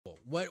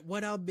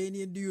What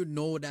Albanian do you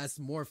know that's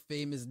more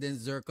famous than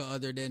Zherka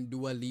other than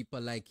Dua Lipa,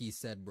 like he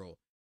said, bro?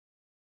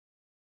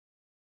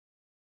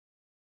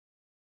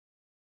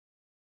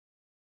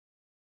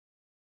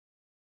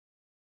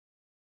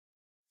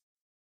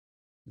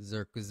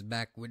 Zherka's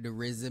back with the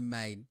rizzing,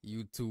 man.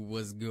 YouTube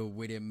was good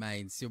with it,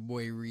 man. It's your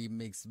boy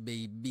Remix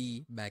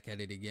Baby, back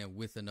at it again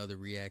with another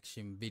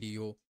reaction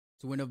video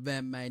to an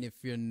event, man. If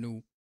you're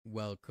new,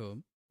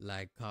 welcome.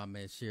 Like,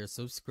 comment, share,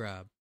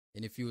 subscribe.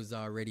 And if you was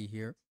already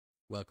here,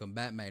 welcome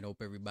back, man.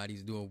 Hope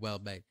everybody's doing well,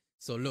 man.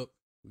 So look,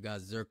 we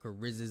got Zherka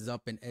rizzes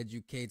up and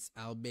educates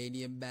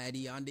Albanian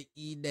baddie on the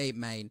EDATE,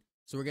 man.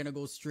 So we're gonna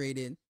go straight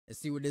in and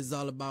see what this is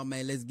all about,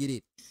 man. Let's get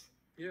it.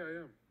 Yeah.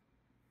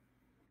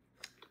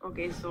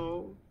 Okay,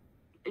 so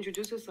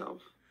introduce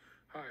yourself.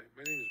 Hi,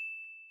 my name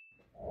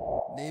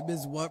is... Name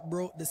is what,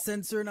 bro? The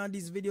censoring on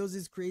these videos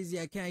is crazy.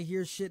 I can't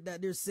hear shit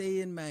that they're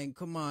saying, man.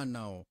 Come on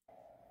now.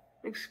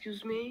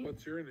 Excuse me?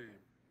 What's your name?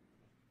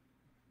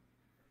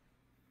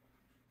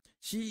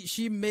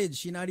 She mid.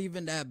 She not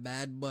even that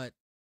bad, but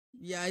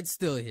yeah, I'd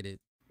still hit it.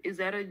 Is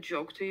that a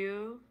joke to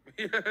you?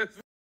 Yeah, it's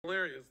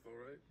hilarious though,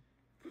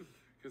 right?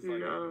 Because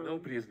like No.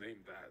 nobody is named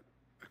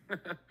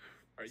that.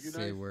 Are you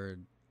Say nice?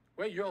 word.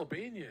 Wait, you're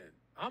Albanian.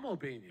 I'm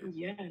Albanian.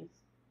 Yes.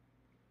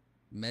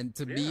 Meant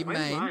to Yeah. be, Am I'm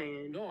man.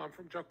 lying. No, I'm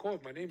from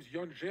Jakov. My name's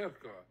Jon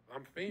Zherka.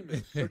 I'm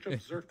famous. Search up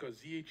Zherka,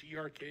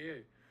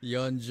 Zherka.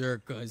 Jon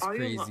Zherka is Are you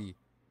crazy.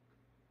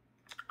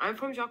 I'm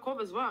from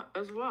Jakov as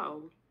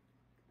well.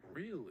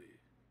 Really?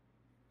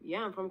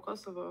 Yeah, I'm from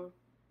Kosovo.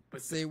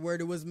 But Say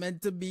word, it was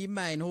meant to be,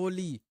 man.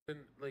 Holy. then,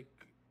 like,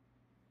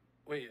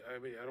 wait, I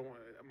don't want.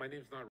 My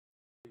name's not.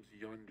 My name's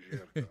Jon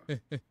Zherka.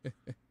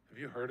 Have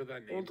you heard of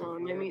that name?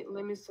 Hold on, before?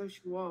 let me search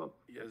you up.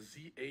 Yeah,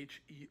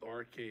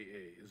 Zherka,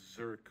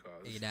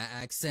 Zherka. Hey, that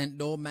accent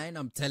though, man,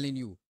 I'm telling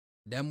you.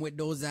 Them with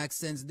those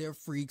accents, they're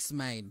freaks,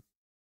 man.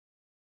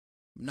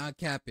 I'm not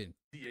capping.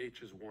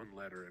 CH is one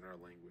letter in our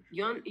language.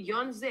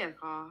 Jon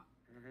Zherka.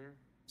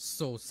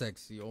 So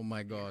sexy. Oh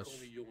my gosh.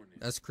 Only Yoni.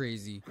 That's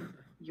crazy.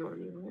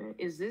 Jon,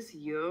 is this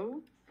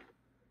you?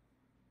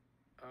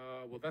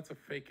 Well, that's a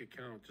fake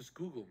account. Just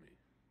Google me.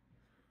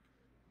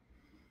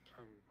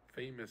 I'm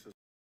famous as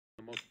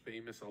the most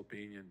famous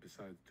Albanian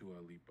besides Dua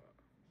Lipa.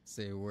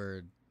 Say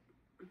word.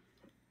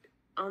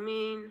 I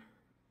mean,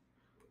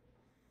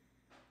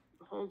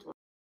 hold on.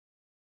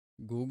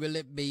 Google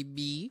it,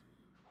 baby.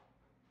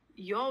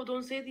 Yo,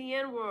 don't say the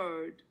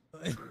N-word.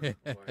 Why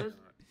not?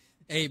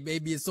 Hey,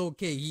 baby, it's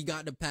okay. He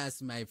got the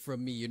pass, man,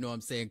 from me. You know what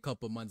I'm saying? A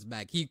couple months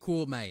back. He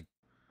cool, man.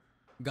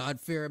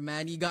 God-fearing,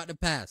 man. He got the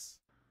pass.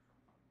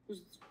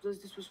 That's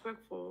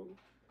disrespectful.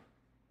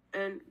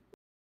 And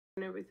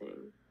everything.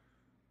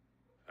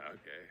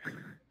 Okay.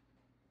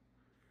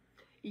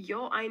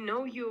 Yo, I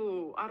know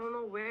you. I don't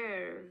know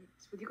where.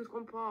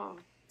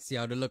 See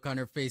how the look on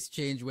her face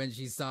changed when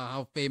she saw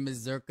how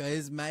famous Zherka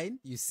is, man?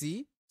 You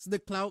see? It's the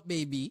clout,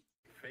 baby.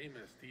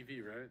 Famous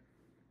TV, right?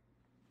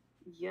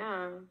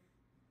 Yeah.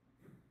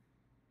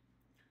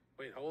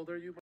 Wait, how old are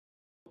you?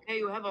 Okay,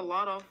 you have a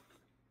lot of...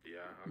 Yeah.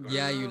 I got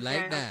Yeah, it. you Okay,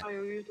 like I that. saw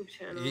your YouTube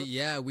channel.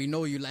 Yeah, we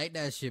know you like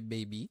that shit,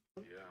 baby.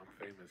 Yeah, I'm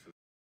famous.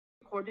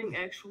 Recording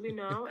actually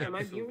now? Am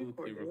I being Absolutely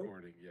recorded?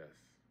 recording,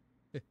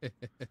 yes.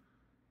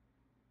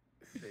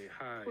 Say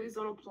hi. Please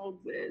don't upload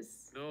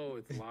this. No,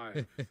 it's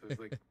live. There's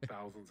like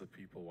thousands of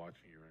people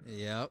watching you right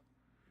now. Yep.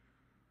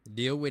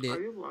 Deal with Are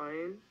it. you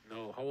lying?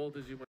 No, how old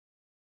is you?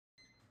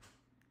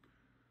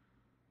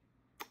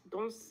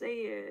 Don't say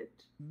it.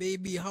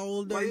 Baby, how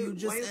old Why are you- you?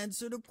 Just why-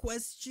 answer the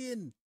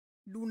question.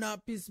 Do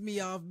not piss me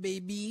off,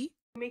 baby.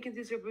 Making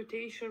this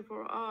reputation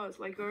for us,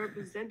 like you're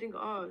representing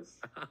us.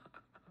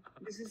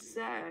 This is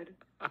sad.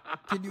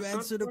 Can you Not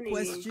answer the funny.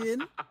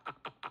 question?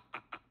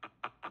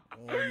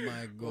 Oh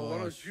my Well,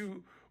 gosh.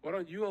 why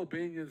don't you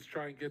Albanians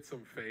try and get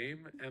some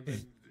fame and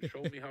then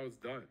show me how it's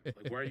done?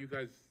 Like, why are you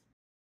guys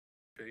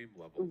fame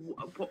levels?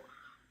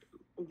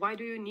 Why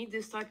do you need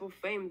this type of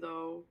fame,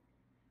 though?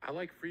 I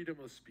like freedom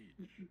of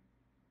speech.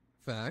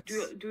 Facts.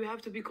 Do you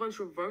have to be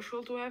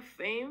controversial to have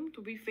fame,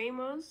 to be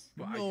famous?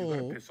 But I do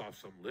gotta No. piss off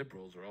some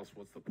liberals, or else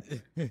what's the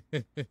point?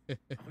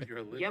 Oh, you're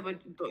a liberal. Yeah, but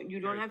you don't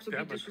You're a have to be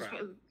Democrat.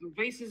 disrespectful.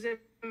 Racism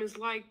is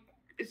like,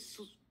 it's...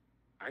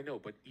 I know,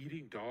 but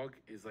eating dog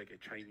is like a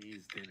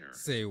Chinese dinner.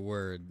 Say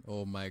word.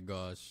 Oh my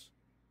gosh.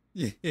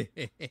 Oh,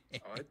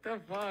 what the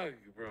fuck,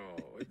 bro?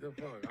 What the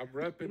fuck? I'm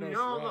repping us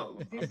No,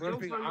 well. these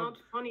jokes are not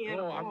funny at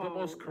all. I'm the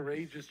most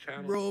courageous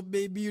channel. Bro,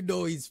 baby, you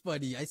know he's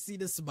funny. I see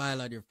the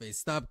smile on your face.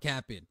 Stop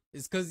capping.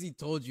 It's because he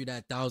told you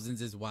that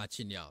thousands is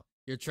watching y'all.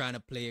 You're trying to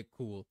play it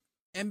cool.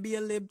 And be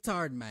a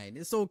libtard, man.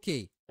 It's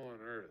okay. On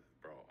earth,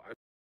 bro. I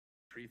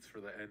treats for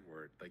the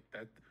N-word. Like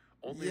that,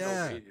 only Yeah.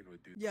 an Albanian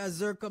would do Yeah,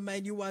 Zherka,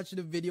 man, you watch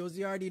the videos.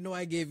 You already know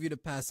I gave you the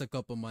pass a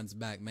couple months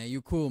back, man.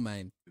 You cool,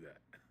 man. that.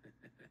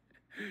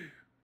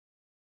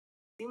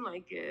 Seem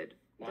like it. It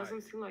Why? doesn't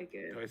seem like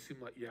it. Do I seem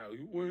like, yeah,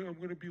 wait, I'm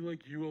gonna be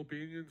like you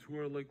Albanians who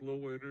are like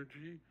low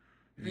energy?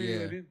 Hey,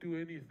 Yeah. I didn't do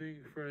anything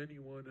for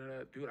anyone.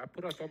 Dude, I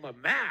put us on the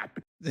map.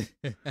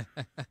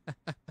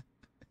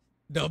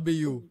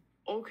 W.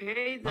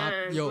 Okay, Pop,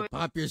 then. yo,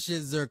 pop your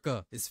shit,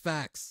 Zherka. It's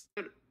facts.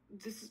 But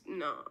this is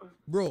no.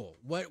 Bro,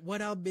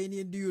 what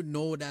Albanian do you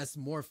know that's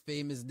more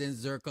famous than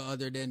Zherka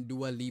other than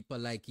Dua Lipa,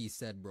 like he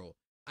said, bro?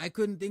 I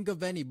couldn't think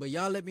of any, but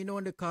y'all let me know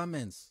in the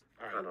comments.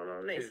 All I don't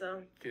know,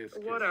 Nisa. Kiss,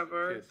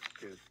 Whatever.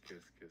 Kiss.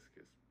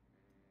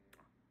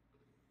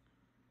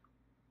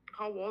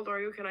 How old are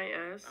you? Can I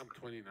ask? I'm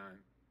 29.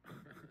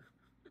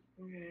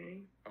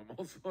 Okay. I'm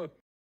also.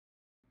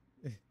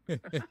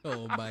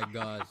 Oh my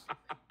gosh.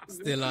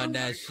 Still on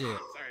that shit.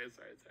 Sorry.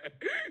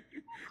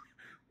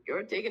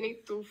 You're taking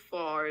it too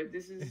far.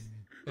 This is.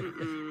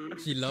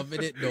 She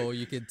loving it though,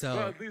 you can tell.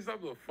 Well, at least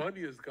I'm the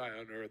funniest guy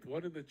on earth.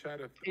 One in the chat.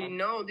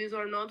 No, these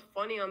are not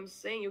funny. I'm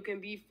saying you can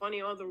be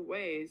funny other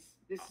ways.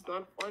 This is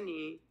not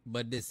funny.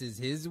 But this is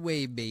his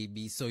way,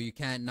 baby. So you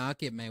can't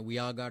knock it, man. We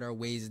all got our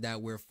ways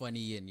that we're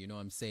funny in. You know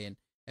what I'm saying?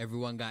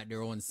 Everyone got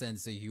their own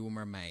sense of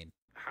humor, man.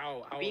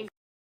 How?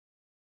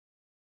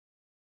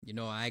 You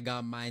know, I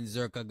got mine.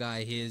 Zherka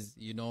got his.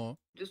 You know.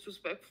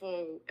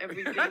 Disrespectful.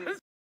 Everything.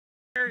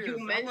 You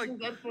mentioned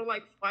that for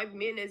like 5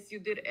 minutes. You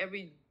did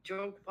every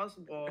joke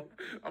possible.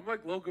 I'm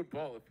like Logan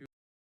Paul. If you.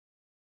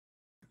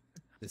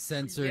 The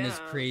censoring is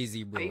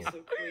crazy, bro.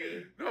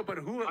 Basically. No, but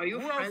who are you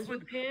who friends else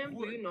with him?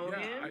 Do you know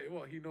him?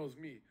 Well, he knows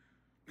me.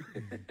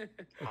 Okay.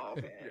 Yeah,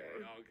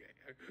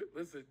 okay.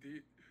 Listen, do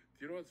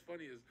you know what's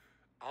funny is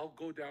I'll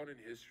go down in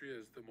history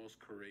as the most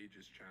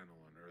courageous channel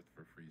on earth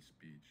for free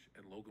speech,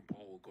 and Logan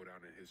Paul will go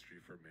down in history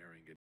for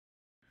marrying it.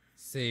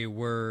 Say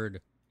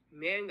word.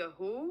 Marrying a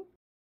who?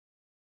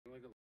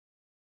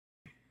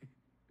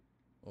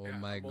 Oh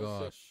my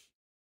gosh.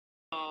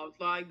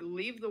 Like,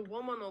 leave the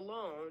woman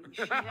alone.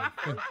 She had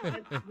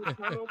the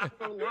channel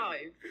for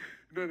life.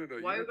 No.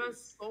 Why you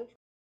guys so?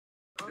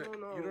 I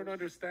don't know. You don't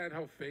understand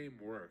how fame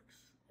works.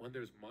 When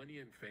there's money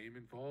and fame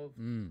involved,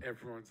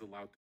 everyone's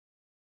allowed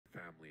to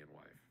family and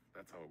wife.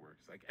 That's how it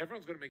works. Like,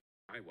 everyone's gonna make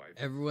my wife.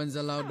 Everyone's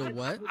allowed to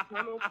what?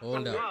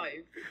 Hold up.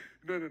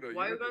 No.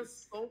 Why you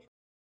guys so?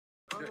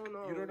 I don't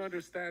know. You don't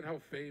understand how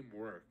fame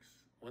works.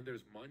 When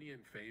there's money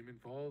and fame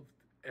involved,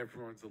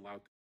 everyone's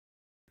allowed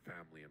to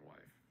family and wife.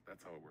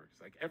 That's how it works.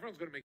 Like, everyone's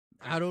gonna make.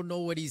 I don't know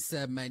what he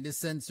said, man. This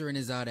censoring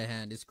is out of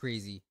hand. It's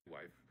crazy.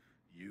 Wife,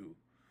 you.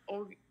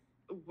 Oh,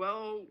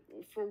 well,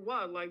 for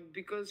what? Like,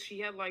 because she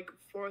had like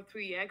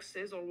 3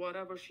 exes or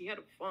whatever. She had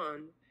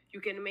fun.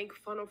 You can make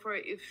fun of her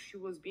if she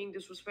was being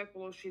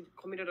disrespectful or she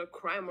committed a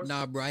crime or something.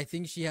 Nah, bro. I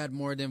think she had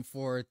more than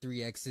 4 or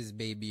 3 exes,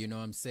 baby. You know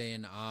what I'm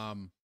saying?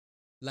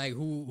 Like,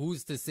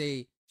 who's to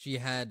say she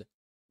had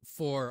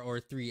 4 or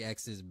 3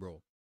 exes,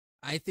 bro?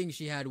 I think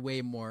she had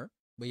way more.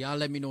 But y'all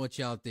let me know what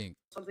y'all think.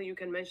 Something you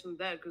can mention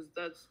that, because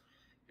that's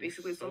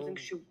basically something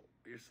she.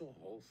 You're so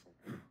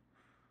wholesome.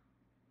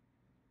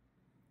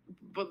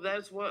 But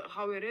that's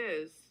how it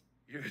is.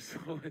 You're so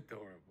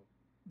adorable.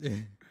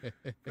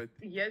 But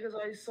yeah, because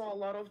I saw a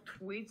lot of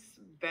tweets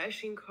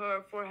bashing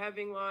her for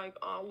having like,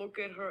 oh, look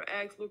at her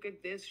ex, look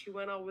at this. She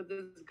went out with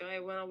this guy,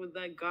 went out with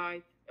that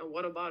guy. And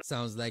what about it?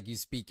 Sounds like you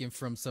speaking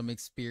from some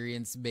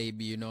experience,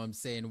 baby. You know what I'm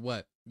saying?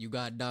 What? You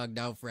got dogged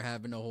out for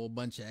having a whole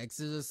bunch of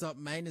exes or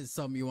something, man? Is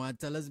something you want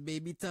to tell us,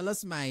 baby? Tell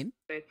us, mine.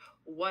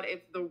 What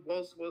if the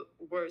roles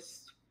were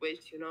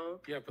switched, you know?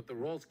 Yeah, but the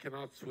roles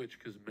cannot switch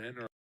because men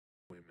are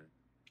women.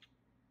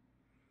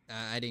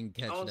 I didn't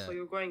catch that. So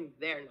you're going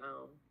there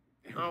now.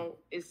 Now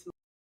it's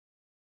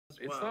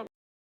not.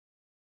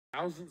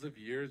 Thousands of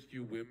years,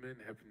 you women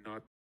have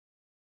not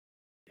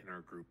in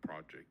our group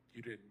project.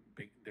 You didn't.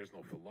 There's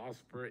no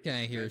philosopher.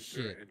 Can't hear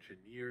shit.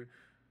 Engineer,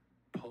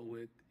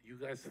 poet. You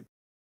guys,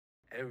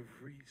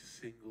 every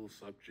single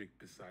subject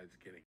besides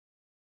getting.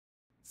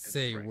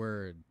 Say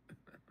word.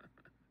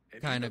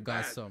 Kind of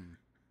got some.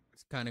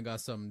 Kind of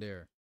got something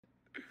there.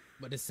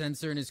 But the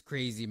censoring is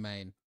crazy,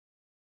 man.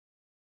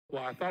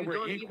 Well, I thought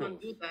we're equals. Don't even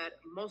do that.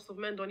 Most of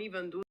men don't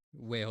even do.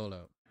 Wait, hold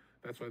up.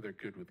 That's why they're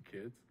good with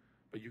kids.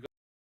 But you got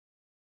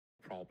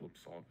problem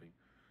solving.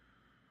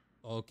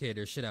 Okay,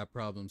 there should have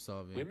problem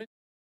solving. Women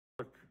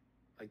work,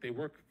 like, they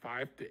work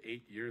 5 to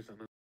 8 years and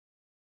then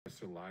the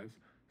rest of their lives.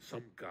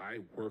 Some guy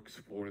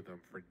works for them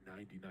for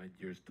 99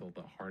 years till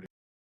the heart.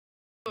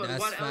 That's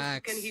what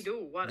facts. Else can he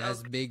do? What That's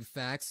else big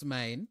facts,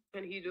 man.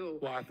 Can he do?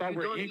 Well, I thought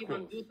we're equals.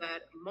 Don't even do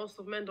that. Most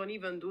of men don't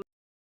even do.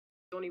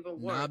 Don't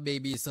even work. Nah,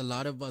 baby, it's a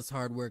lot of us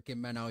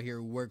hardworking men out here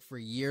who work for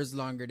years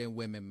longer than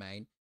women,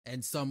 man.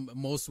 And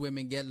most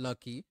women get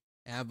lucky,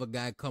 have a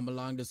guy come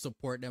along to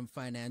support them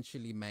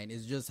financially, man.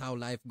 It's just how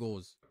life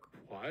goes.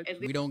 What?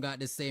 We don't got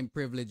the same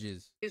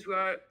privileges. We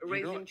are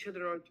raising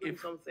children or doing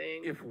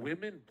something. If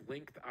women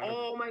blinked out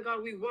oh my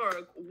God, we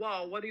work.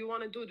 Wow, what do you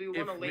want to do? Do you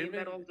want to lay in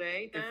bed all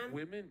day then? If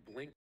women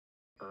blink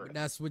Earth,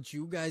 that's what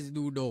you guys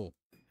do, though.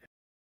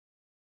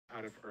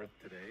 Out of Earth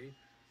today,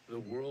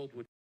 the world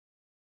would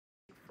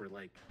for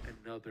like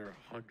another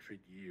 100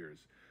 years.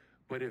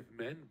 But if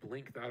men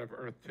blinked out of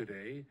Earth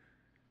today,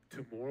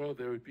 tomorrow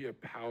there would be a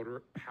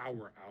power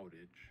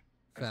outage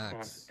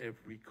across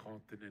every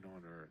continent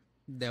on Earth.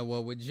 Then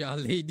what would y'all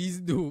ladies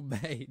do,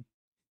 man?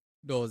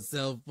 No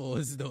cell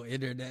phones, no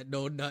internet,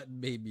 no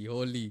nothing, baby.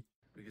 Holy.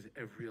 Because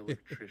every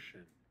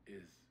electrician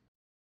is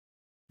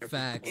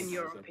Facts. In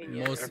your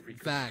opinion. Most every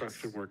facts.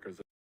 construction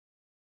workers.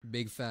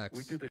 Big facts.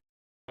 We do the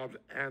jobs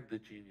and the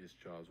genius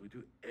jobs. We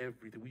do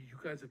everything. You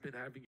guys have been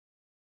having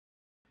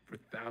for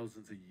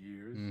thousands of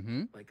years,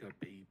 like a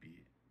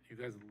baby. You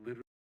guys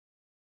literally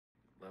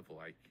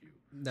level IQ.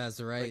 That's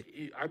right.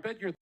 Like, I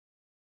bet you're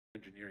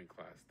engineering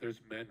class.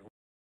 There's men who,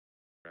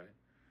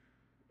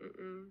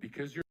 right?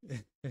 Because you're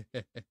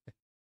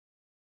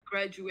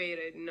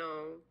graduated.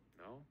 No.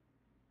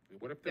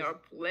 What if there are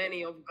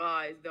plenty of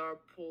guys? There are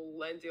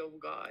plenty of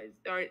guys.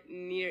 They aren't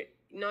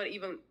not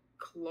even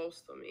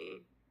close to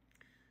me.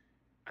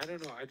 I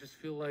don't know. I just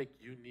feel like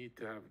you need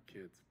to have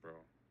kids, bro.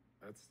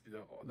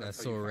 That's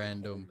so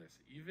random. Wholeness.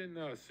 Even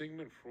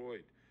Sigmund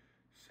Freud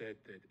said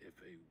that if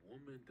a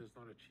woman does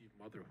not achieve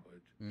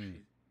motherhood,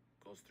 she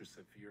goes through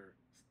severe.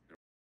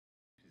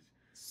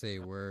 Say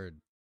word.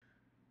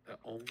 The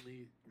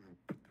only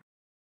on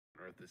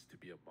earth is to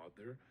be a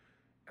mother,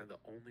 and the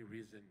only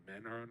reason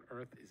men are on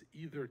earth is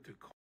either to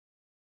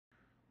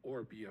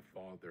or be a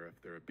father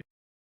if they're a beta.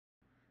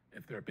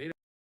 If they're a beta,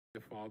 a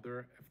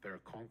father. If they're a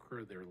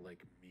conqueror, they're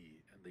like me,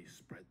 and they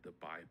spread the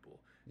Bible.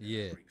 And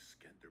bring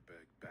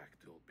Skenderbeg back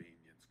to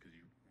Albanians because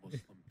you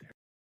Muslim terrorists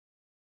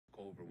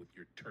over with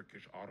your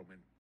Turkish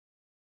Ottoman.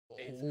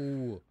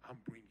 Oh. I'm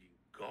bringing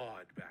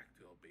God back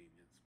to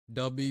Albanians.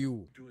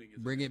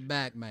 Bring it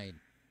back,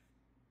 man.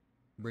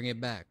 Bring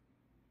it back.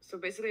 So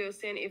basically, you're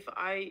saying if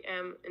I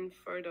am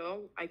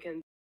infertile, I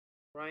can,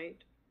 right?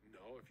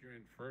 No, if you're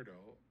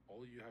infertile,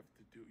 all you have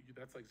to do,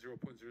 that's like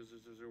 0.0001% of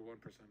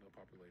the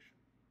population.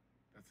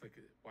 That's like,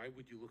 why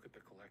would you look at the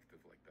collective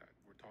like that?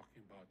 We're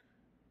talking about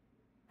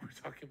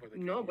the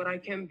no, but I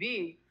can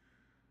be.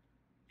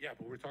 Yeah,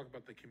 but we're talking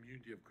about the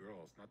community of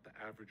girls, not the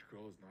average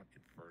girl is not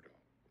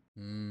infertile.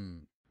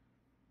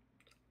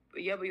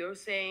 But yeah, but you're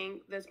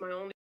saying that's my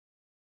only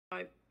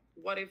life.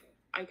 What if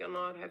I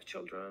cannot have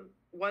children?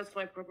 What's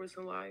my purpose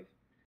in life?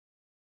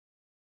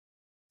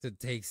 To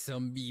take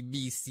some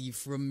BBC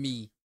from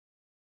me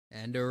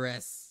and the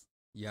rest.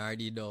 You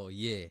already know.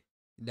 Yeah,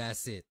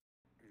 that's it.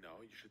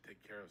 No, you should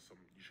take care of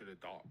you should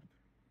adopt.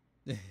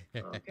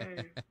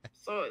 Okay.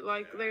 So,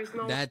 like, there's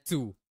no that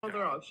too.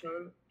 other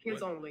option.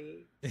 Kids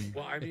only.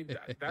 Well, I mean,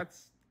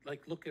 that's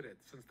like, look at it.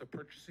 Since the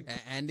purchasing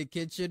and the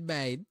kitchen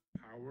maid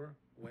power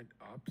went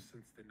up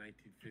since the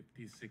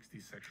 1950s,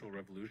 60s sexual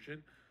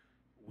revolution,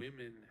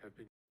 women have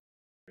been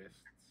wrists.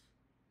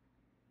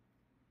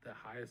 The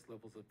highest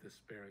levels of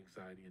despair,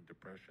 anxiety, and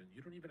depression.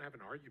 You don't even have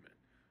an argument.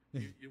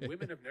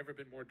 Women have never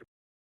been more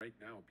depressed right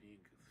now, being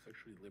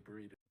sexually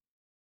liberated.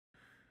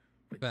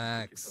 But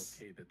facts. It's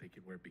okay that they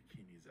can wear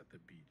bikinis at the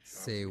beach.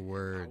 Say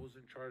word. If I was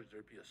in charge,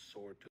 there'd be a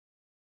sword to.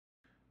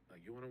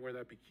 Like, you want to wear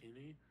that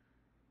bikini?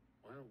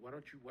 Why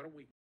don't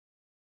we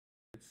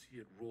see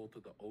it roll to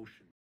the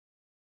ocean?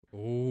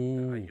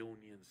 Oh. The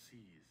Ionian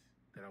Seas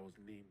that I was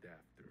named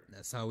after.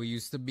 That's how we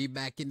used to be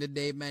back in the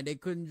day, man. They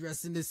couldn't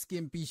dress in the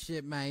skimpy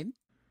shit, man.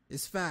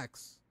 It's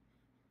facts.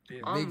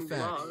 Big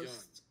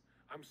facts.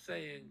 I'm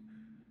saying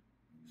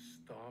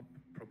stop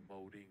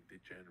promoting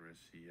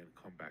degeneracy and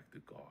come back to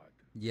God.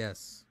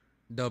 Yes.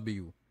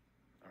 W.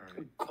 All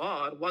right.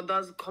 God? What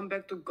does come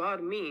back to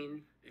God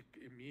mean? It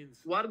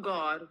means... What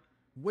God?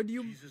 What do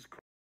you... Jesus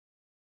Christ.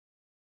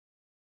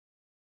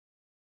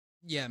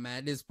 Yeah, man.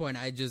 At this point,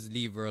 I just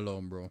leave her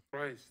alone, bro.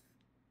 Christ.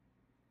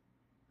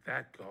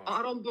 That God.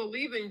 I don't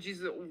believe in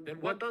Jesus. Then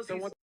what does he...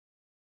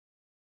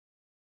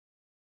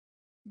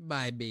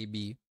 Bye,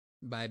 baby.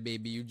 Bye,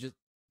 baby. You just...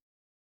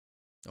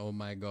 Oh,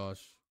 my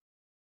gosh.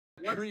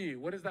 Tree.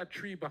 What is that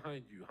tree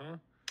behind you, huh?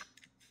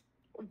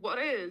 What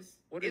is?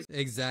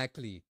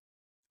 Exactly.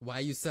 Why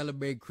you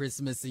celebrate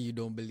Christmas and you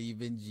don't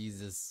believe in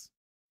Jesus?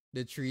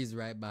 The tree's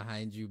right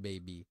behind you,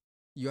 baby.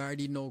 You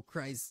already know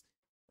Christ.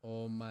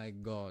 Oh my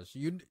gosh.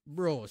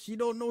 Bro, she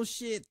don't know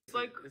shit. It's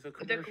like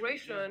a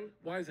decoration.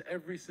 Why is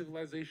every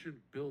civilization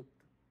built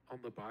on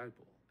the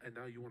Bible? And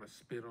now you want to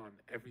spit on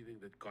everything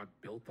that God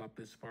built up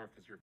this far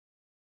because your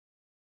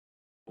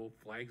both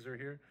flags are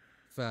here?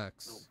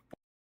 Facts.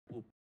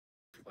 No,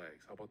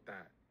 flags. How about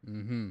that?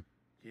 Mm-hmm.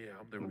 Yeah,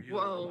 I'm the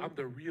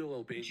real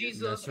Albanian.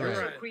 Jesus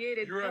also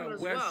created them as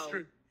well.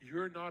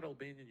 You're not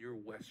Albanian, you're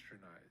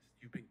westernized.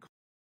 You've been...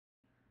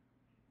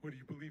 What do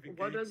you believe in?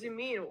 What does it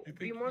mean?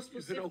 Be more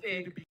specific. Is it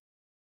okay to be...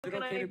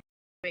 Albanian?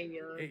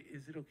 Hey,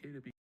 is it okay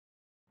to be...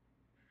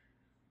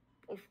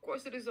 Of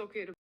course it is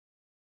okay to be...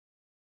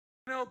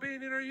 What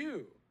Albanian are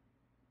you?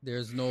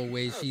 There's no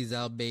way she's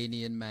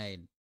Albanian,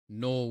 man.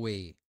 No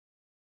way.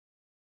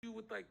 You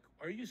would like...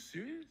 Are you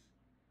serious?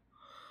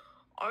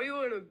 Are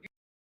you in a...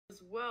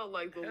 as well,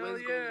 like the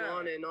list goes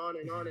on and on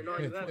and on and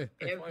on. You have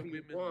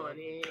everyone.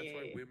 That's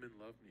why women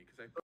love me, because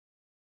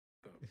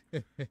I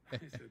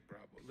said,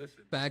 bravo.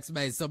 Listen. Facts,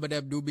 man. Some of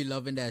them do be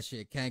loving that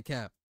shit. Can't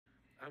cap.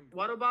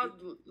 What about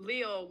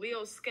Leo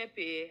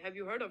Skepi? Have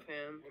you heard of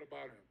him? What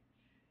about him?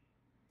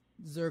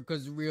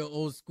 Zherka's real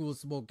old school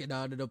smoking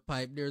out of the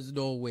pipe. There's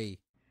no way.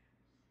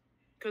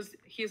 Because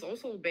he's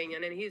also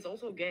Albanian and he's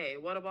also gay.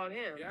 What about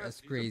him? Yes,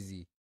 that's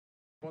crazy.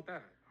 How about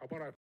that? How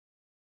about I...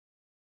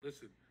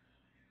 Listen.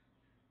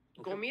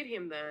 Go meet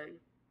him then.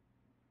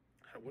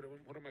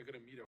 What am I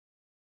gonna meet up?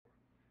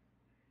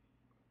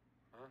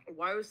 Huh?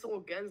 Why are you so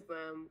against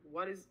them?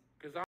 What is?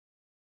 Because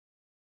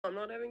I'm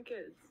not having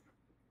kids.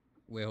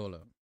 Wait, hold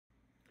up.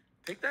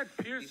 take that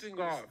piercing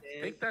off.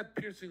 Take that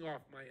piercing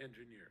off, my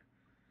engineer.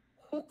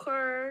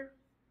 Hooker.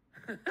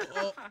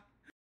 Oh.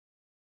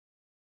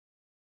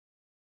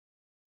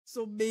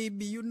 So,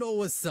 baby, you know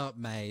what's up,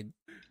 man.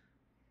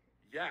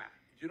 Yeah,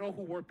 you know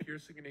who wore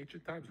piercing in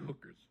ancient times?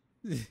 Hookers.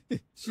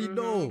 She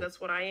know.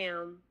 That's what I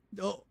am.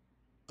 Oh,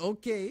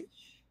 okay.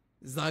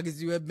 As long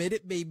as you admit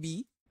it,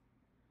 baby.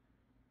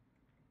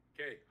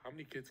 Okay, how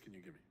many kids can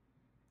you give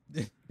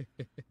me?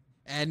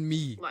 And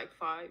me. Like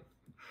 5.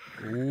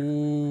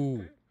 Ooh.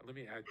 Okay, let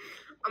me add.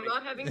 I'm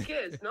not having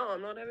kids. No,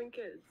 I'm not having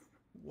kids.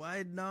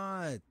 Why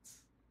not?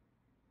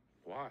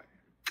 Why?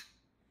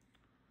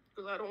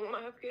 Because I don't want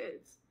to have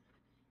kids.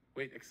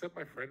 Wait, accept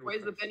my friend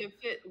Where's the request.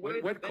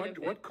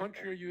 benefit? What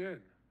country are you in?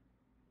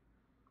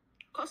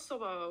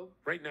 Kosovo.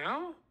 Right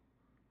now?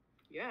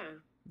 Yeah.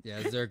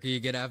 Yeah, Zherka,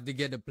 you're gonna have to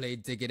get the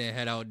plane ticket and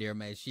head out there,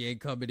 man. She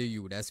ain't coming to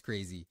you. That's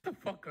crazy. Get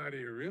the fuck out of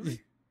here, really?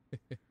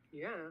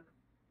 Yeah.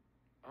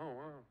 Oh,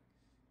 wow.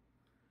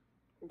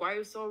 Why are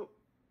you so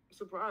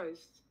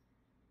surprised?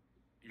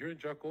 You're in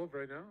Jakov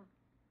right now?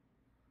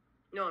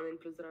 No, I'm in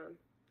Prizren.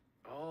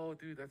 Oh,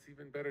 dude, that's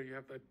even better. You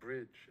have that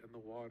bridge and the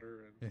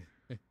water. And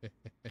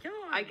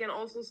I can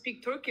also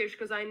speak Turkish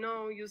because I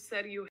know you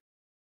said you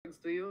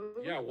do you?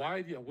 yeah,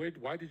 why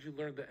did you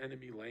learn the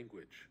enemy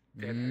language?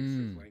 Dead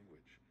X's language.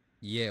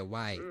 Yeah,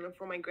 why?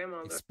 From my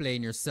grandmother.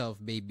 Explain yourself,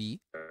 baby.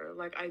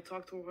 Like, I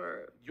talked to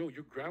her. Yo,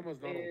 your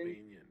grandma's not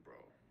Albanian, bro.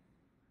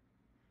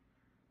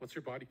 What's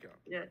your body count?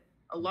 Yeah,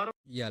 a lot of...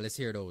 Yeah, let's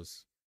hear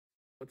those.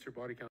 What's your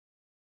body count?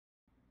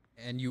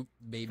 And you,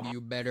 baby, you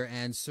better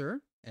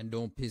answer and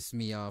don't piss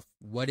me off.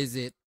 What is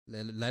it?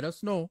 Let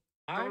us know.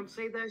 Don't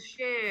say that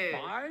shit.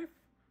 5?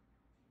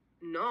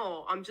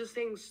 No, I'm just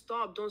saying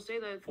stop. Don't say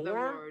that, 4? that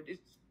word.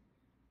 It's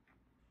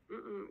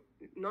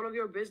none of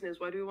your business.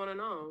 Why do you want to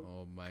know?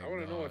 Oh my god. I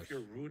want to know if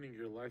you're ruining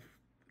your life.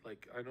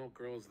 Like, I know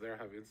girls there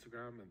have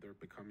Instagram and they're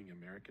becoming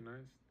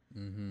Americanized.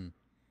 Mm-hmm.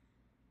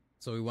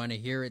 So we want to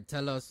hear it.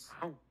 Tell us.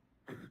 How?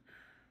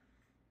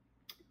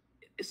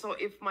 So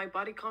if my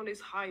body count is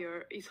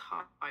higher, is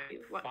high.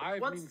 Like,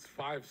 5 means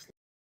 5.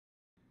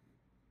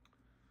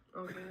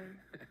 Okay.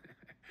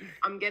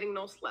 I'm getting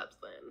no slaps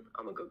then.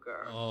 I'm a good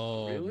girl.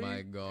 Oh Really? my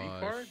V gosh.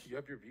 card? You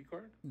have your V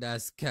card?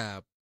 That's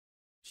cap.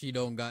 She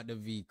don't got the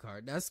V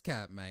card. That's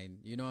cap, man.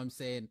 You know what I'm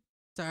saying?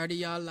 Tired of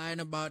y'all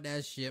lying about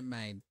that shit,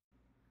 man.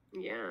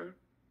 Yeah.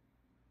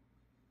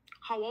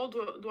 How old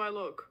do I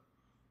look?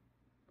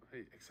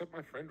 Hey, accept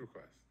my friend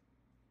request.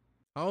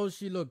 How old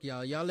she look,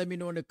 y'all? Y'all let me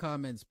know in the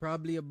comments.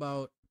 Probably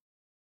about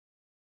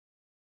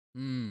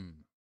 20s,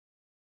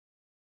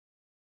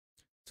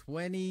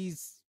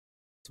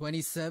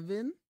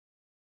 27?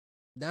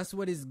 That's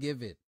what it's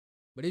given.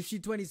 But if she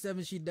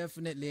 27, she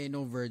definitely ain't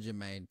no virgin,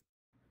 man.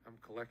 I'm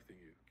collecting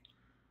you.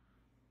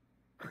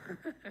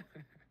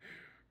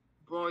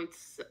 Bro,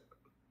 it's...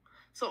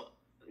 So,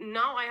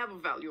 now I have a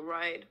value,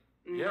 right?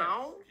 Yes.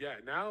 Now? Yeah,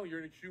 now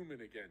you're a human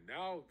again.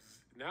 Now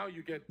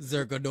you get...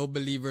 Zherka, don't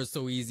believe her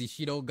so easy.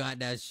 She don't got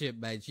that shit,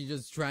 man. She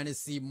just trying to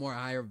see more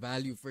higher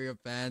value for your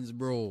fans,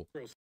 bro.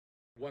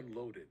 One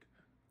loaded.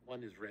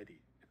 One is ready.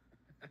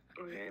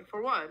 Okay,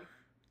 for what?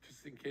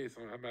 Just in case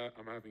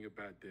I'm having a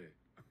bad day.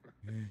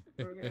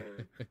 Okay.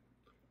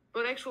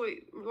 But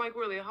actually, like,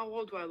 really, how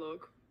old do I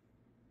look?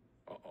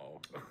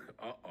 Uh-oh.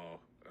 Uh-oh.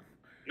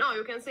 No,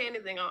 you can say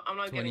anything. I'm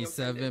not getting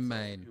 27,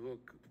 man. You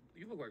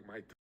look like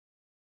my...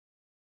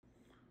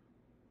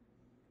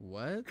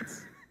 What?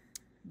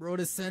 Bro,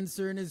 the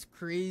censoring is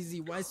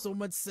crazy. Why so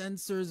much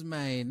censors,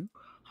 man?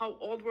 How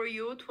old were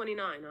you?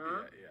 29,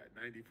 huh? Yeah,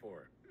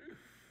 94.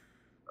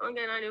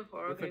 Okay,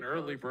 94. With okay, an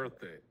early close.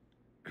 birthday.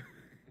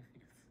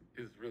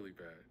 It's really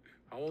bad.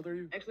 How old are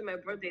you? Actually, my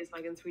birthday is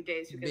like in 3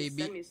 days. You can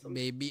send me some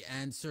Baby,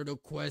 answer the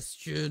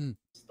question.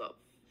 stuff.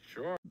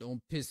 Sure.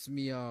 Don't piss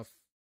me off.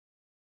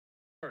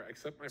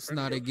 Accept my friend It's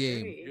not a request.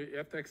 game. You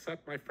have to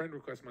accept my friend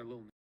request, my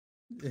little...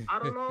 I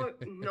don't know.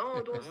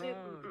 No, don't say it.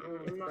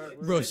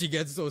 Bro, she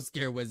gets so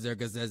scared when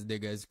Zherka says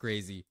nigga. It's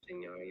crazy.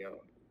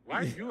 Yo. Why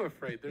are you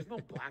afraid? There's no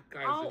black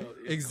guys. Oh,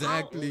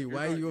 exactly.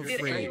 Why are you Did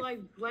afraid? any like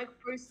black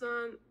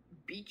person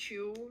beat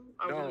you?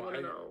 I really want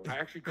to know. I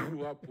actually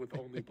grew up with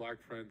only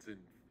black friends in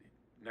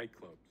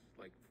nightclubs,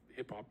 like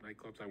hip-hop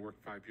nightclubs. I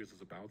worked 5 years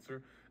as a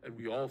bouncer, and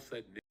we all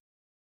said nigga.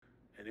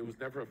 And it was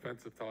never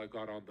offensive till I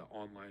got on the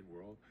online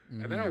world.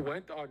 And then I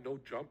went on No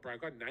Jumper. I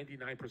got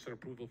 99%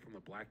 approval from the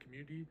black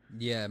community.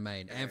 Yeah,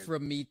 man. And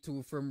from me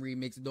too, from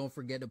Remix. Don't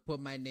forget to put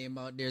my name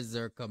out there,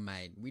 Zherka,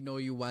 man. We know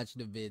you watch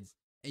the vids.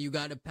 And you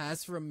got a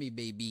pass from me,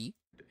 baby.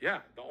 Yeah,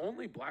 the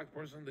only black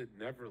person that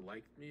never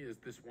liked me is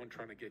this one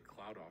trying to get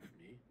clout off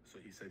me. So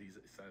he said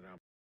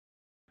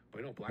but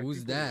you know, black Who's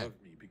people that? love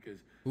me because...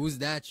 Who's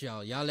that,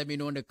 y'all? Y'all let me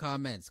know in the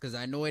comments, because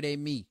I know it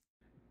ain't me.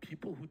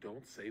 People who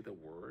don't say the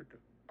word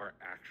are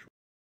actually...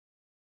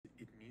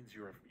 It means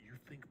you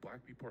think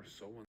black people are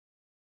so...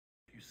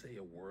 If you say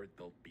a word,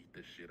 they'll beat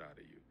the shit out of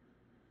you.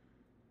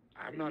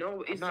 I'm not. No,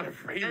 I'm it's not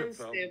afraid of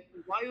them. offensive.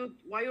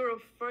 Why you're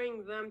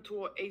referring them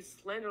to a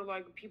slander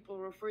like people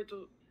refer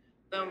to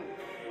them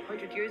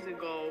 100 years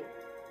ago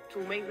to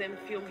make them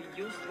feel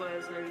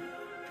useless, and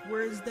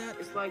Where's that?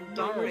 it's like Where's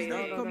dominating.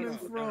 that coming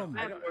from?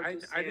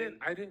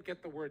 I didn't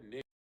get the word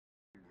name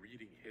from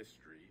reading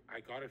history. I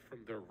got it from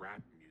their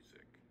rap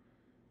music.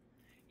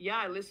 Yeah,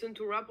 I listen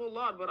to rap a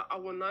lot, but I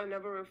will not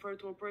never refer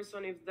to a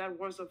person if that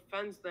words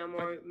offends them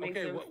or makes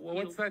them feel...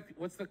 what's that?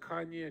 What's the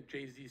Kanye and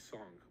Jay-Z song?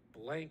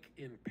 Blank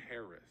in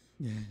Paris.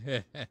 You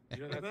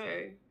know that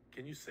Okay. song?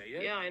 Can you say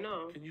it? Yeah, I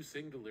know. Can you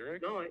sing the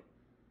lyrics? No,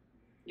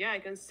 I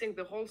can sing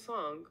the whole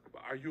song.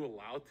 Are you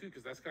allowed to?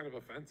 Because that's kind of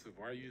offensive.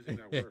 Why are you using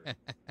that word?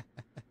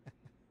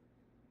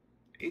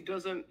 It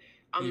doesn't...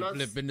 I'm You not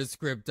flipping the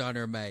script on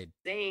her, mate.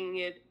 saying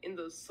it in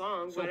the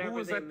song, So who whenever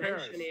was they at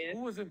Paris? mention it.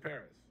 Who was in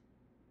Paris?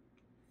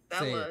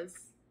 Say it. Fellas.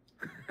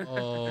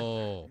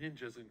 Oh.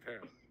 Ninjas in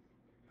Paris.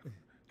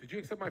 Did you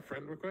accept my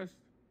friend request?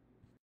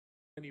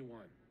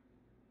 21.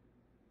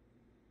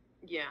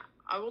 Yeah,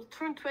 I will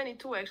turn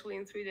 22 actually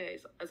in 3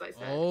 days, as I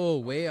said. Oh,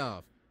 way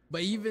off.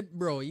 But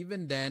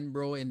even then,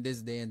 bro, in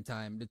this day and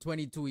time, the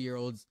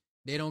 22-year-olds,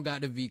 they don't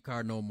got the V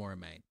card no more,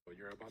 man. Well,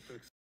 you're about to.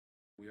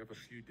 We have a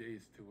few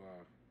days to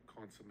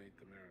consummate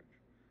the marriage.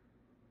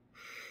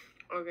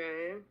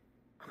 Okay.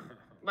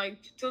 Like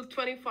till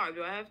 25.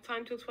 Do I have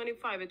time till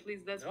 25? At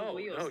least that's what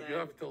Leo said. You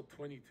have till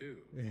 22.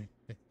 Mm.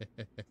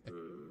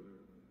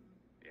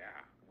 Yeah,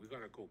 we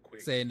gotta go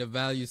quick. Saying the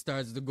value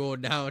starts to go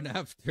down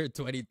after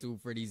 22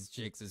 for these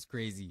chicks is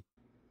crazy.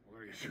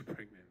 We're gonna get you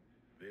pregnant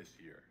this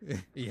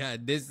year. Yeah,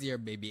 this year,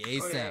 baby.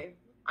 ASAP. Okay.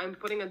 I'm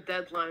putting a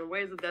deadline.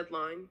 Where's the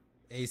deadline?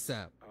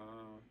 ASAP.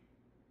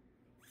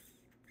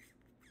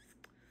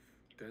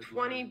 Deadline,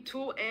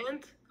 22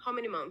 and how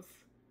many months?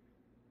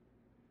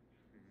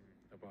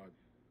 About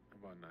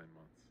 9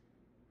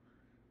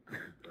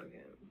 months.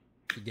 Okay.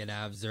 You can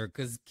have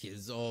Zherka's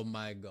kids. Oh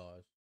my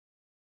gosh.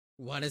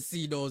 Want to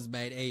see those,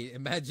 man? Hey,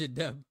 imagine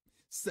them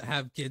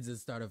have kids and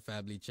start a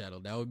family channel.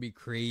 That would be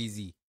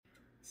crazy.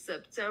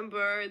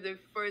 September, the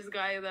first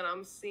guy that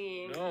I'm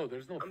seeing. No,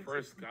 there's no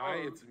first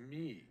guy. bummed. It's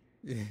me.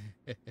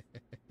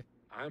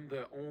 I'm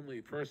the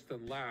only first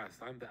and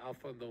last. I'm the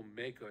alpha and the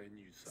omega, and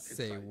you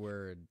Say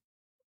word.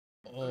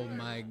 Oh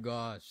my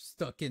gosh.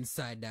 Stuck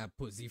inside that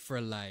pussy for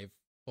life.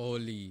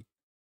 Holy.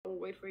 I'll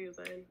wait for you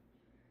then.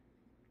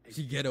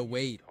 She get a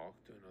wait. Talk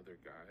to another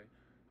guy.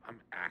 I'm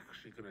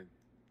actually gonna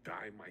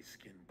dye my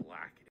skin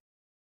black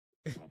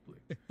in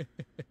public.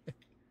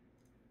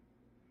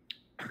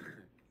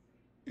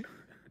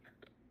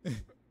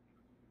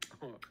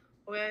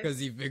 Okay. Because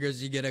he figures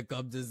she gonna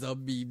come to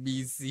some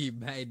BBC,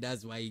 man.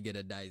 That's why he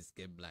gonna dye his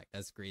skin black.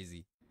 That's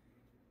crazy.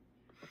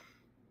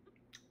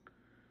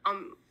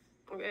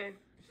 Okay.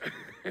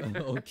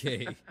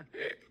 Okay.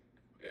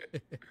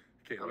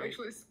 Okay, I'm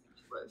actually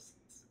speechless.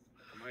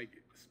 Am I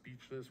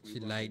speechless? She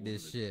like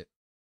this shit.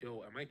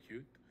 Yo, am I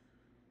cute?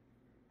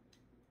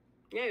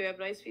 Yeah, you have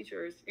nice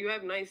features. You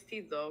have nice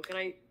teeth though. Can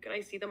I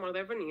see them? Are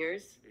there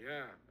veneers?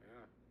 Yeah.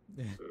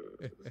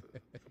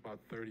 It's about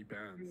 30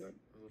 bands.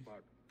 It's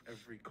about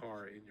every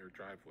car in your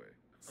driveway.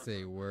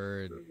 Say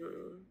word.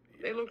 Mm-hmm.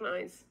 They look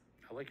nice.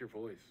 I like your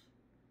voice.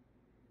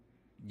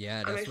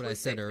 Yeah, that's what I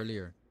said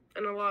earlier.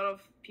 And a lot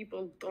of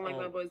people don't like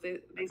my voice. They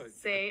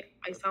say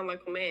I sound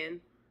like a man.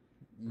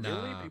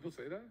 Nah. Really? People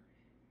say that?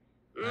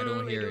 I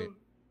don't hear it.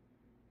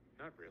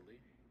 Not really.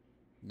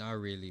 Not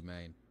really,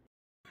 man.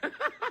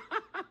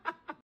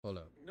 Hold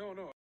up.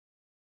 No.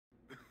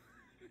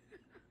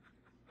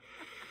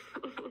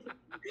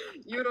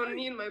 You don't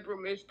need my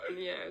permission.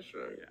 Yeah,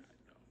 sure. Yeah,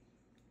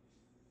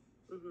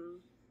 I know. Mm-hmm.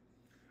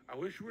 I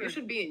wish You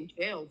should be in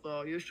jail,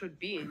 though. You should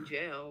be in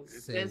jail.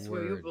 Say That's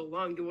where you word.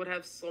 belong. You would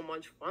have so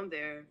much fun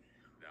there.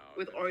 No,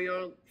 With all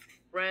your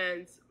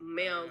friends,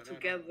 male No.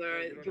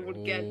 together. You don't You know.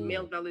 would get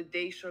male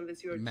validation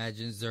that you're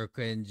Imagine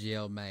Zherka in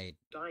jail, mate.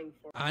 dying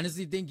for. I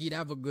honestly think he'd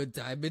have a good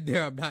time in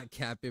there. I'm not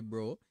capping,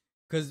 bro.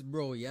 Cause,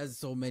 bro, he has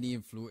so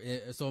many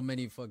so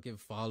many fucking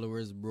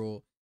followers,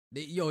 bro.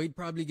 He'd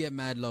probably get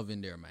mad love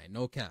in there, man.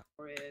 No cap.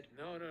 For it.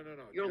 No.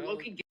 You're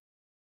Loki.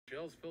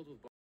 Jail's filled with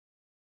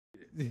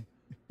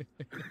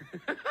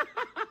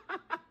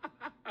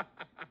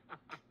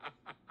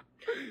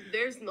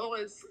There's no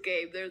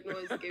escape. There's no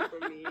escape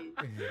for me.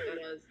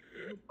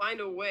 You find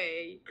a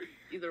way,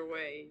 either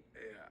way.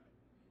 Yeah.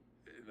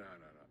 No.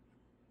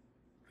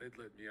 They'd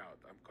let me out.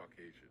 I'm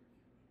Caucasian.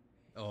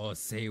 Oh,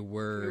 say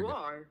word. You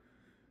are.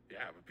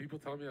 Yeah, but people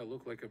tell me I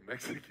look like a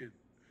Mexican.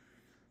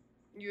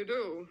 You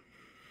do.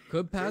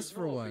 Could pass There's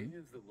for no one.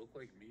 Albanians that look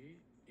like me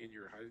in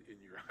your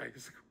high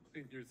school,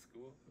 in your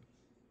school.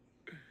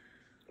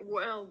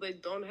 Well, they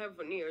don't have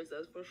veneers,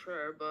 that's for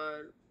sure.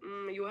 But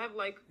you have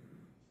like.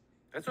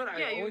 That's what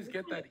Yeah, I you always do.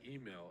 get that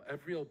email.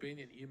 Every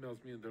Albanian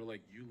emails me and they're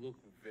like, "You look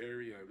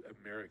very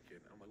American."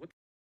 I'm like, "What does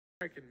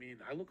American mean?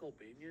 I look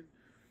Albanian."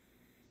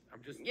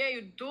 I'm just Yeah,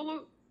 you do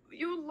look.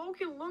 You look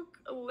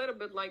a little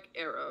bit like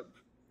Arab.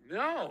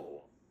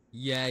 no.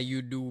 Yeah,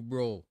 you do,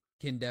 bro.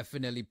 Can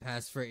definitely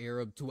pass for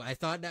Arab too. I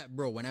thought that,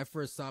 bro, when I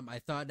first saw him, I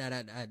thought that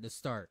at the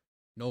start.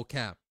 No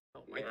cap.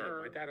 My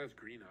dad has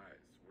green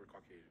eyes. We're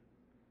Caucasian.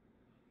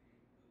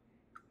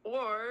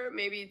 Or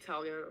maybe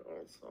Italian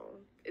also.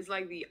 It's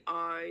like the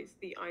eyes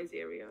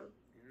area.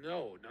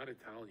 No, not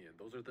Italian.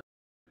 Those are the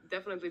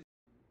Definitely.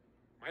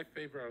 my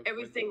favorite.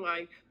 Everything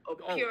like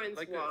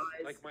appearance-wise.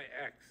 Like my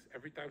ex.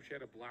 Every time she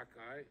had a black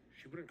eye,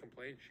 she wouldn't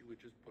complain. She would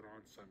just put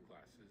on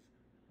sunglasses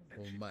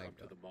and she'd come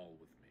to the mall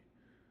with me.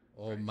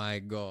 Oh my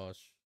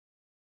gosh.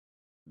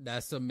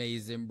 That's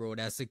amazing, bro.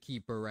 That's a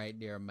keeper right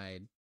there,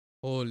 man.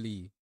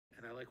 Holy.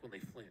 And I like when they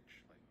flinch.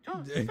 Like,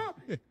 John, stop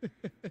it.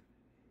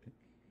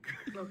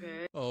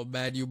 Okay. Oh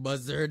man, you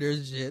must have heard her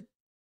shit.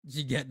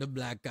 She get the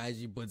black eye,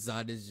 she puts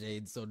on the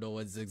shade so no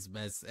one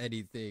expects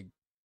anything.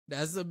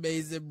 That's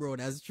amazing, bro.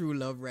 That's true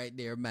love right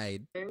there,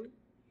 man.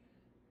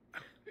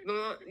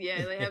 No,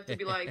 yeah, they have to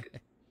be like,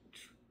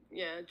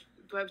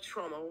 to have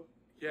trauma.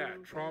 Yeah,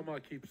 trauma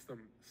keeps them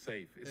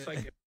safe. It's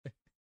like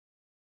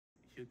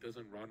he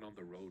doesn't run on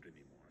the road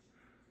anymore.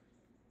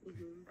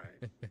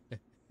 Right?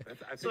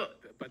 I think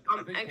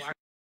black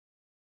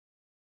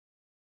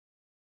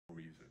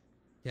reason.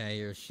 Yeah,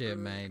 your shit,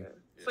 man. Okay.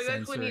 So you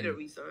actually need a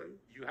reason.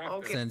 You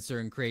have to.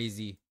 Censoring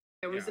crazy.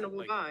 A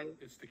reasonable guy.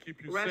 It's to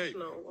keep you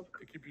rational. safe.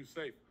 To keep you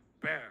safe.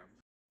 Bam.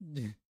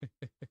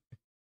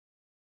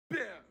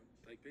 Bam.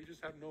 Like they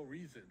just have no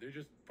reason. They're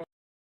just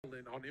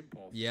fucking on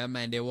impulse. Yeah,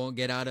 man. They won't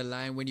get out of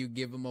line when you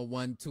give them a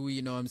 1-2.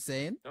 You know what I'm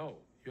saying? No,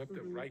 you have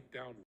to write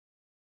down.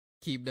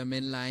 Keep them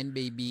in line,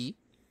 baby.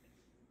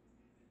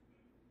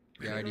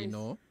 You already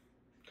know.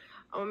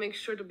 I'll make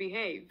sure to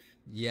behave.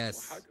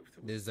 Yes. Well,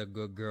 there's a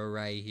good girl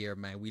right here,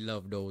 man. We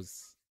love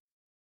those.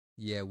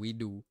 Yeah, we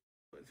do.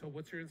 So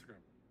what's your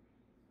Instagram?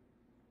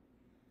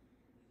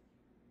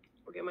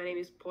 Okay, my name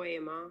is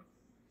Poema.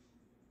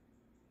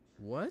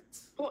 What?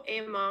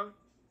 Poema.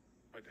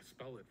 Just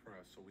spell it for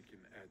us so we can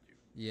add you.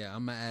 Yeah,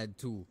 I'm gonna add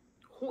too.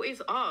 Who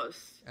is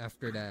us?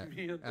 After that.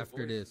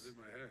 After this. In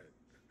my head.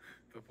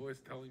 The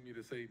voice telling me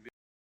to say.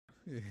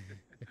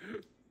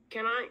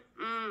 Can I?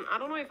 I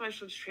don't know if I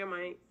should share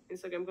my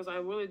Instagram because I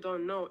really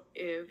don't know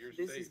if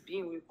this is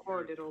being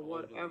recorded or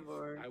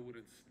whatever. I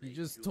wouldn't. He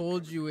just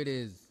told you it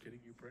is. Getting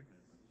you pregnant.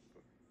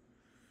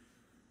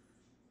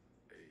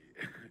 Hey,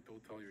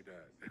 don't tell your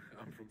dad.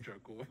 I'm from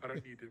Charcoal. I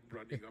don't need him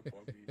running up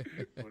on me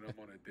when I'm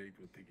on a date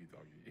with Tiki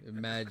Talkie.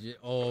 Imagine.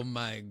 Oh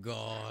my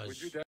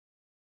gosh.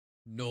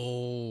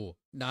 No,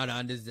 not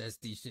on this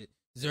zesty shit.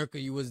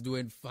 Zherka, you was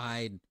doing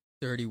fine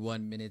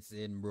 31 minutes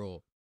in,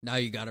 bro. Now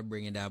you gotta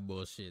bring in that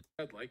bullshit.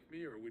 Like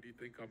me, or would you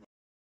think I'm?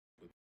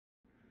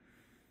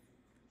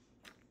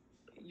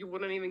 You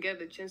wouldn't even get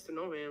the chance to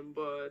know him,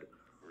 but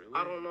really?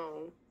 I don't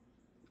know.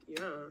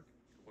 Yeah.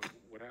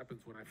 What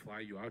happens when I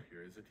fly you out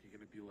here? Isn't he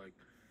gonna be like,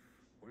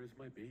 "Where's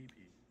my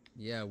baby?"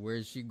 Yeah,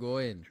 where's she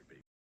going?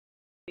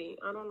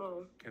 I don't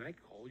know. Can I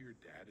call your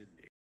dad and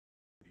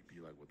he'd be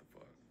like, "What the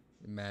fuck?"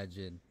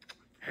 Imagine.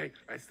 Hey,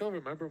 I still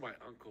remember my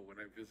uncle when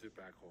I visit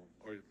back home,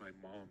 or my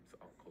mom's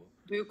uncle.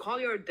 Do you call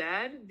your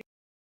dad?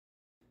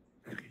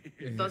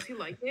 Does he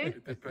like it?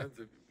 It depends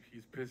if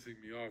he's pissing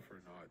me off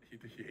or not. He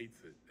hates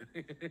it.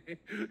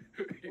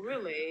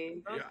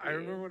 Really? That's I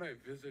remember when I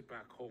visit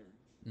back home.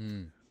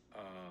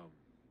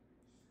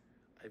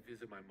 I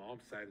visit my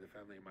mom's side of the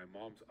family, and my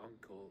mom's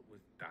uncle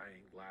was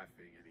dying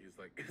laughing, and he's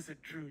like, "Is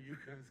it true you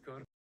guys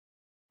got a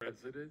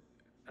president?"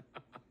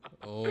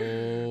 Oh. I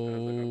was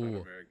like, "I'm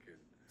not American."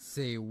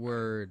 Say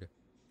word.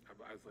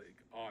 I was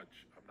like, "Och,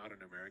 I'm not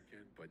an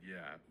American, but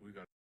yeah, we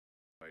got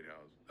a White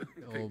House."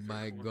 Oh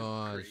my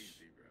gosh. Crazy,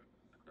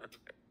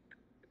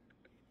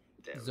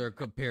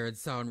 Zherka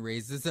parents sound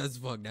racist as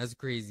fuck. That's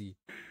crazy.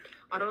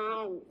 I don't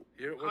know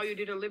how you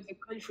didn't leave the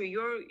country.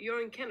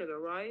 You're in Canada,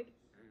 right?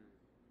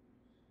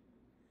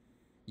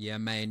 Yeah,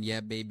 man.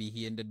 Yeah, baby.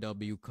 He in the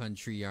W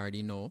country. You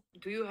already know.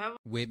 Do you have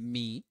with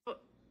me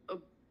a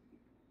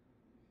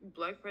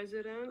black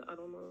president? I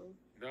don't know.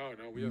 No,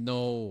 we have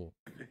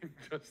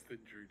Justin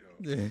Trudeau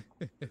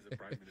as a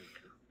prime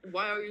minister.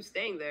 Why are you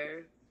staying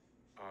there?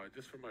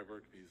 Just for my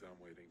work visa, I'm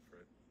waiting for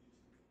it.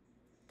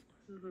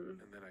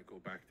 And then I go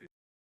back to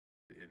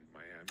in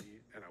Miami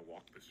and I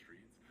walk the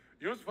streets.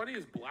 You know what's funny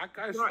is black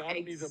guys stop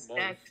me the most.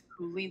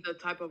 Exactly the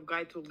type of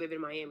guy to live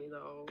in Miami,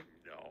 though.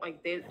 No,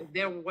 like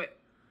they're what?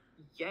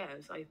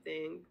 Yes, I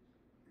think.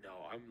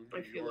 No, I'm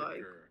New Yorker.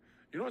 Like...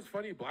 You know what's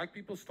funny? Black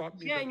people stop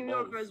me. Yeah, New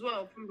Yorker as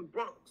well, from the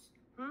Bronx.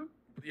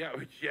 Yeah,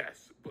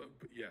 yes, but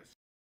yes.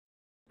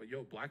 But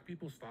yo, black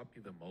people stop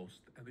me the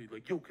most, and they're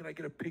like, "Yo, can I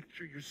get a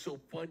picture? You're so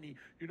funny.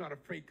 You're not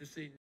afraid to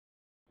say."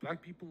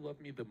 Black people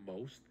love me the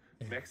most.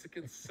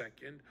 Mexicans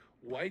second.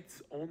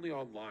 Whites only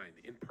online.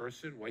 In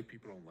person, white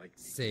people don't like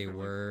me. Say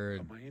word.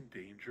 Like, am I in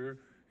danger?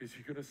 Is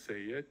he gonna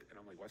say it? And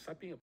I'm like, why stop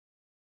being a...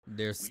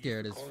 They're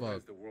scared as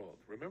fuck. The world.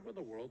 Remember when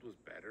the world was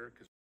better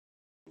because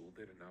we ruled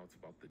it, and now it's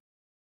about the...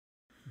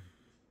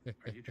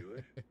 Are you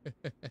Jewish?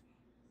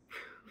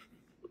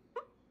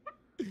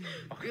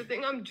 You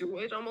think I'm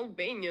Jewish? I'm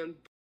Albanian.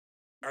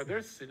 Are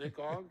there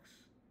synagogues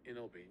in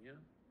Albania?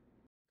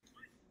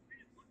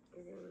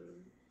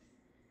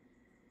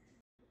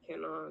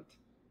 Cannot.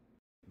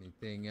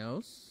 Anything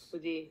else?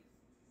 You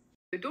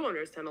do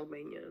understand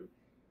Albanian.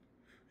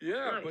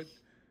 Yeah, Nice. but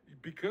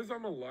because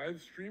I'm a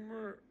live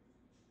streamer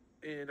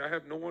and I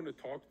have no one to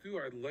talk to,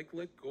 I let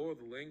go of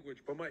the language.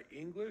 But my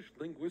English,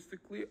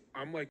 linguistically,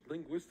 I'm like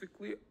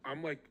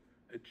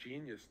a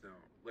genius now.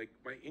 Like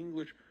my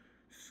English,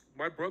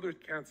 my brother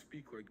can't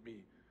speak like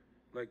me.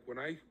 Like when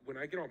I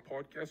get on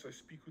podcasts, I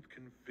speak with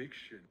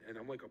conviction, and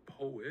I'm like a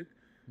poet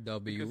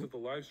because W. of the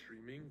live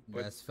streaming.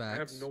 But That's I have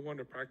facts. no one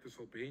to practice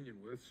Albanian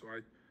with, so I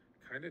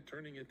kind of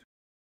turning into,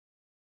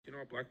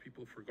 black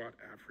people forgot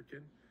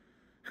African.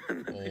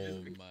 And then they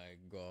Oh just my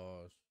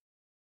gosh.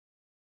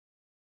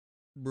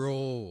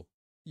 Bro,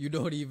 you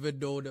don't even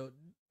know the.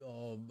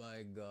 Oh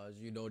my gosh,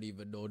 you don't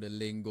even know the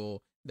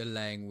lingo, the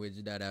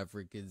language that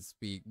Africans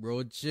speak.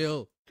 Bro,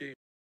 chill. became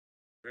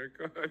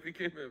America. I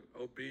became an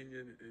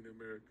Albanian in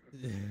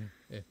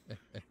America.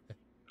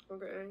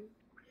 Okay.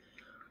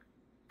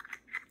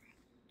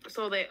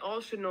 So they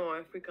all should know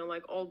African,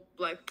 like all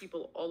black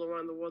people all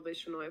around the world, they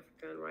should know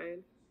African, right?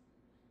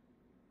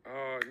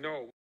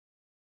 No.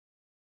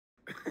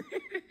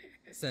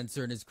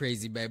 Censoring is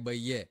crazy, man. But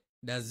yeah,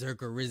 that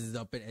Zherka rizzes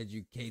up and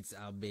educates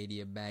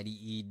Albania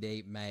baddie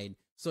EDATE, man.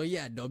 So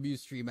yeah, W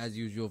stream as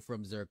usual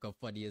from Zherka,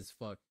 funny as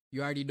fuck.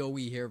 You already know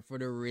we here for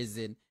the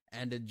rizzing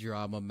and the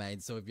drama, man.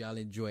 So if y'all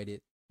enjoyed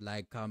it,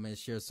 like, comment,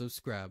 share,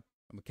 subscribe.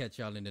 I'm gonna catch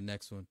y'all in the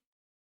next one.